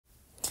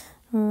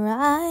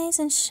Rise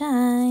and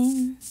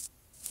shine.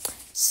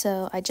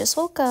 So I just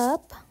woke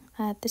up.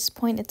 At this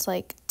point, it's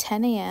like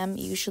 10 a.m.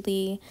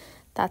 Usually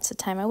that's the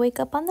time I wake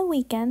up on the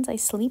weekends. I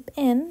sleep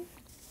in.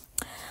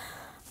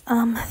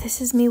 This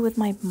is me with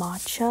my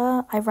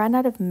matcha. I ran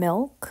out of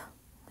milk,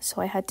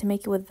 so I had to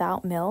make it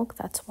without milk.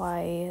 That's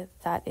why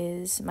that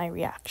is my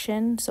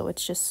reaction. So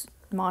it's just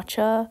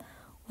matcha,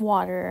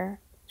 water,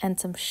 and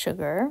some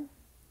sugar.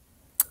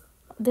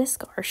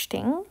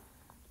 Disgusting.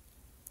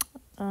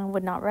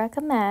 Would not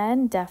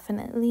recommend.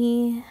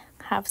 Definitely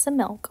have some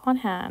milk on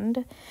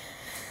hand.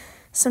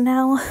 So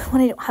now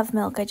when I don't have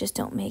milk, I just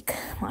don't make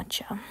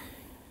matcha.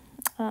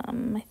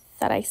 I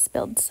thought I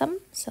spilled some,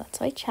 so that's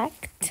why I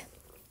checked.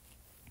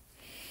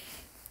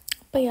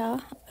 But yeah,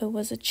 it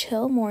was a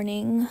chill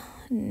morning.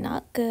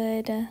 Not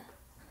good.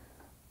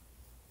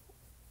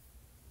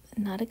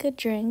 Not a good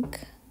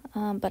drink.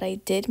 But I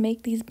did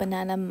make these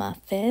banana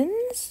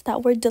muffins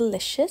that were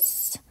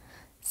delicious.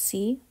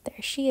 See,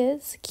 there she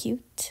is.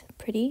 Cute,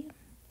 pretty.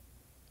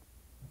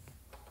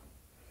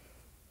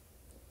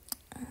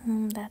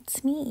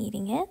 That's me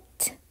eating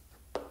it.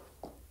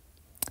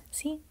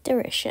 See,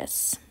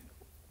 delicious.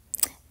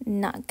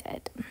 Not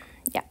good.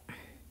 Yeah.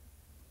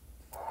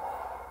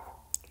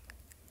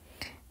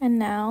 And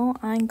now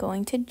I'm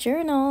going to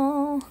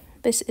journal.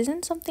 This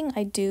isn't something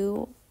I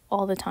do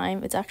all the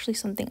time. It's actually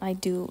something I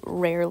do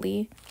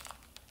rarely.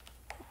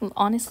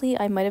 Honestly,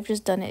 I might have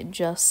just done it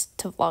just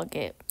to vlog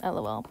it.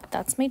 LOL.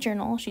 That's my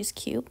journal. She's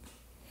cute.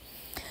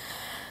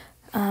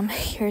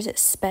 Here's it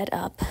sped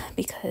up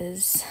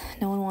because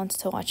no one wants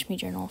to watch me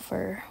journal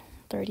for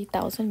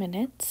 30,000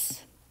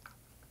 minutes.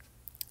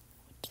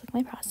 Just like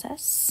my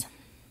process.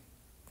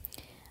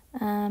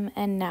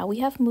 And now we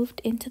have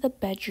moved into the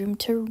bedroom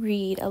to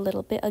read a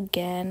little bit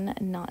again.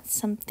 Not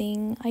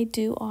something I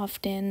do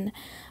often,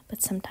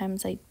 but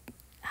sometimes I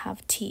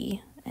have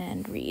tea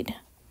and read.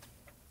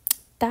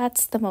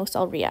 That's the most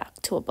I'll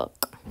react to a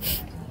book.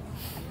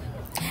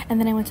 And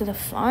then I went to the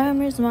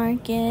farmer's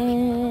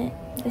market.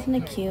 Isn't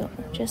it cute?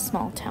 Just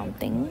small town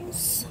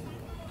things.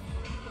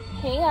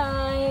 Hey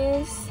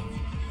guys.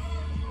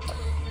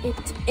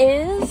 It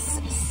is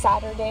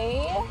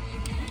Saturday.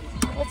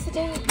 What's the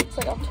date? It's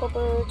like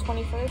October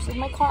 21st. Is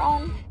my car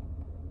on?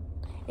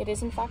 It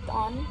is in fact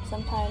on.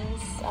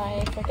 Sometimes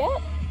I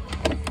forget.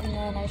 And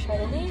then I try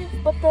to leave,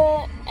 but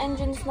the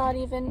engine's not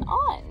even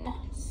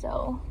on.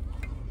 So,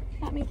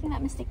 not making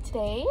that mistake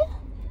today.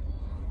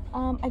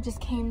 I'm just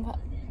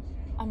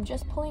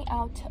pulling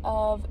out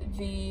of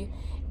the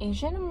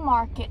Asian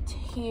market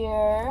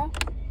here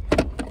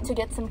to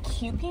get some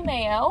Kewpie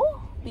mayo,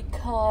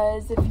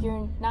 because if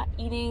you're not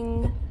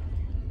eating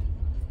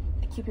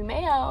Kewpie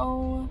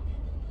mayo,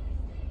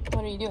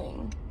 what are you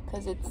doing?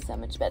 Because it's so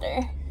much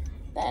better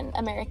than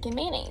American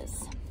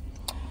mayonnaise.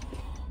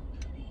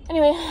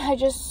 Anyway, I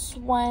just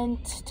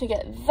went to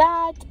get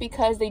that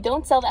because they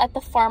don't sell that at the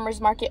farmer's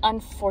market,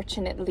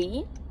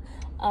 unfortunately.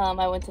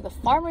 I went to the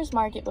farmer's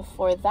market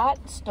before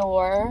that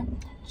store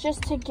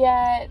just to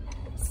get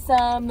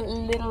some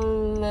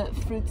little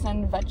fruits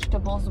and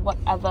vegetables,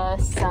 whatever,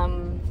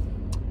 some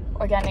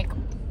organic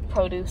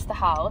produce, the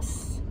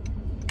house.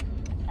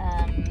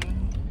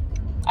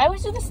 I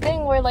always do this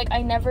thing where like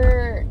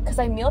because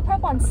I meal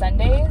prep on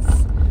Sundays,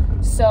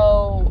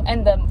 so,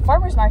 and the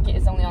farmer's market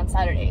is only on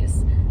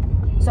Saturdays.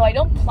 So I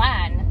don't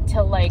plan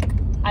till like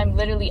I'm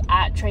literally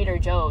at Trader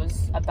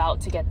Joe's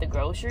about to get the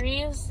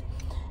groceries.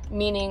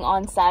 Meaning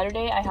on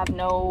Saturday I have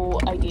no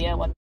idea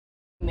what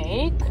to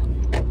make.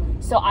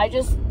 So I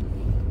just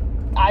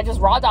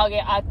raw dog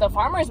it at the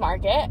farmer's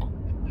market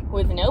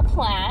with no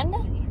plan,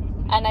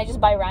 and I just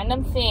buy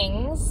random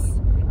things.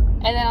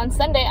 And then on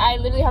Sunday I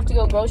literally have to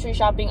go grocery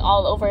shopping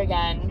all over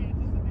again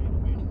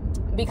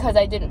because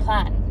I didn't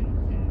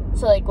plan.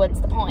 So like,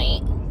 what's the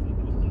point?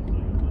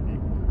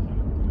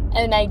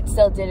 And I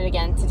still did it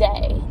again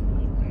today.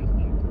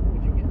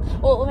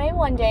 Well, maybe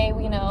one day,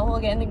 you know,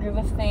 we'll get in the groove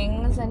of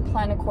things and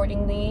plan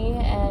accordingly,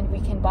 and we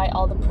can buy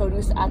all the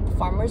produce at the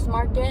farmer's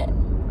market,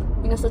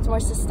 you know, so it's more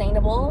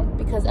sustainable,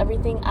 because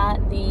everything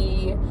at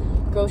the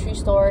grocery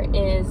store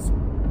is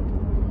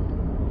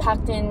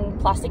packed in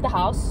plastic, the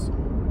house.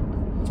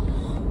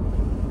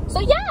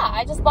 So yeah,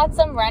 I just bought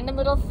some random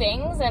little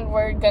things, and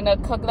we're gonna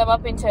cook them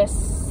up into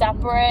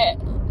separate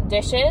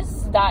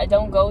dishes that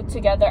don't go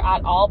together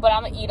at all, but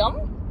I'm gonna eat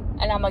them.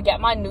 And I'm gonna get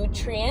my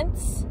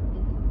nutrients,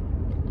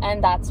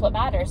 and that's what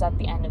matters at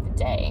the end of the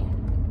day.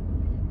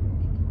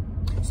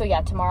 So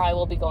yeah, tomorrow I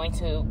will be going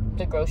to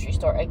the grocery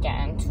store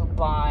again to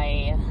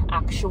buy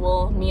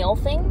actual meal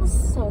things,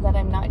 so that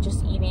I'm not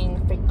just eating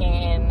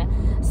freaking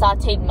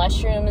sauteed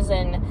mushrooms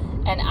and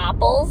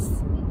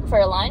apples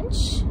for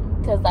lunch,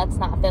 because that's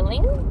not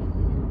filling.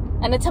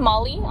 And a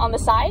tamale on the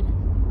side.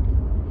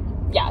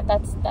 Yeah,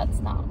 that's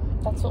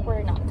what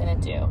we're not gonna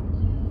do.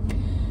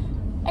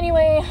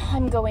 Anyway,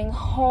 I'm going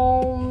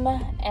home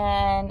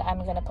and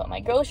I'm gonna put my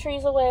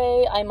groceries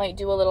away. I might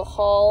do a little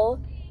haul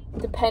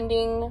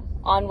depending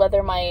on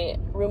whether my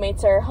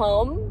roommates are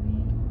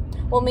home.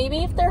 Well,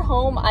 maybe if they're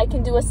home, I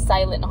can do a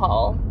silent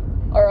haul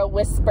or a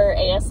whisper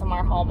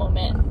ASMR haul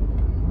moment.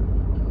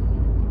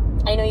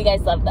 I know you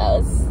guys love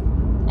those.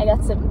 I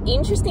got some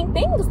interesting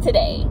things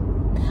today.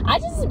 I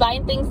just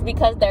buying things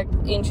because they're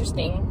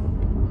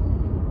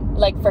interesting.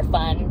 Like for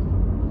fun.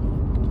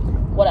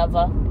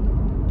 Whatever.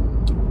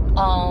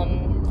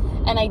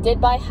 And I did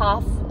buy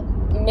half,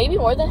 maybe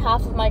more than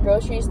half of my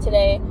groceries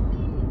today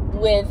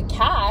with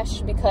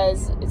cash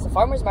because it's a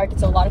farmer's market,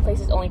 so a lot of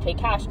places only take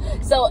cash.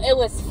 So it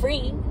was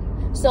free.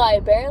 So I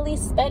barely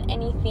spent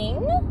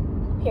anything,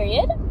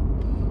 period.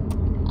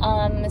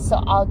 So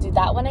I'll do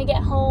that when I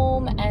get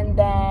home, and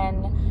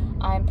then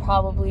I'm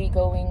probably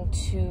going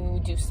to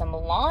do some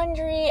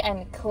laundry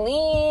and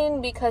clean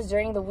because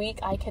during the week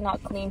I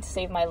cannot clean to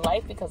save my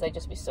life because I'd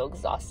just be so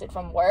exhausted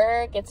from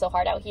work. It's so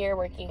hard out here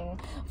working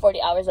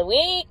 40 hours a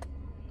week.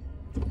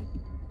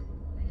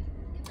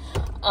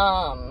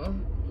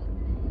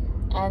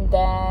 And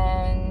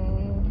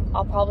then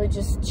I'll probably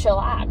just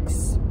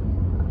chillax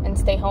and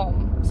stay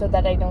home so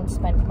that I don't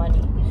spend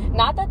money.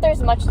 Not that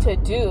there's much to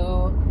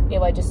do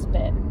if I just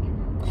spit.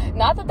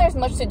 Not that there's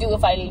much to do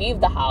if I leave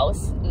the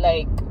house.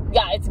 Like,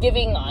 yeah, it's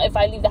giving, if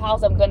I leave the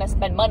house, I'm gonna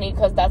spend money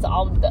because that's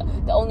all,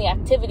 the only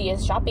activity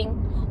is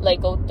shopping.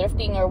 Like, go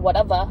thrifting or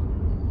whatever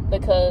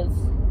because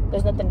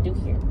there's nothing to do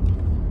here.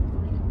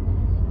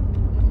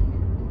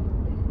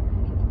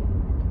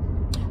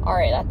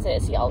 Alright, that's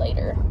it. See y'all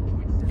later.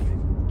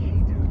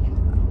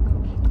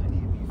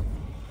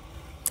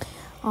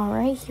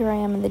 Alright, here I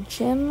am in the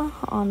gym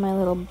on my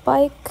little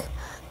bike.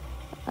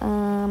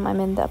 I'm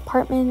in the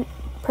apartment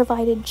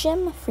provided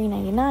gym, free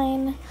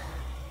 99.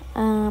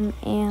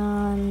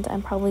 And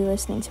I'm probably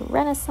listening to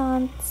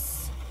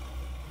Renaissance.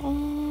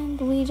 And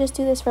we just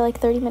do this for like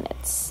 30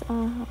 minutes.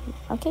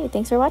 Okay,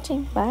 thanks for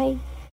watching. Bye.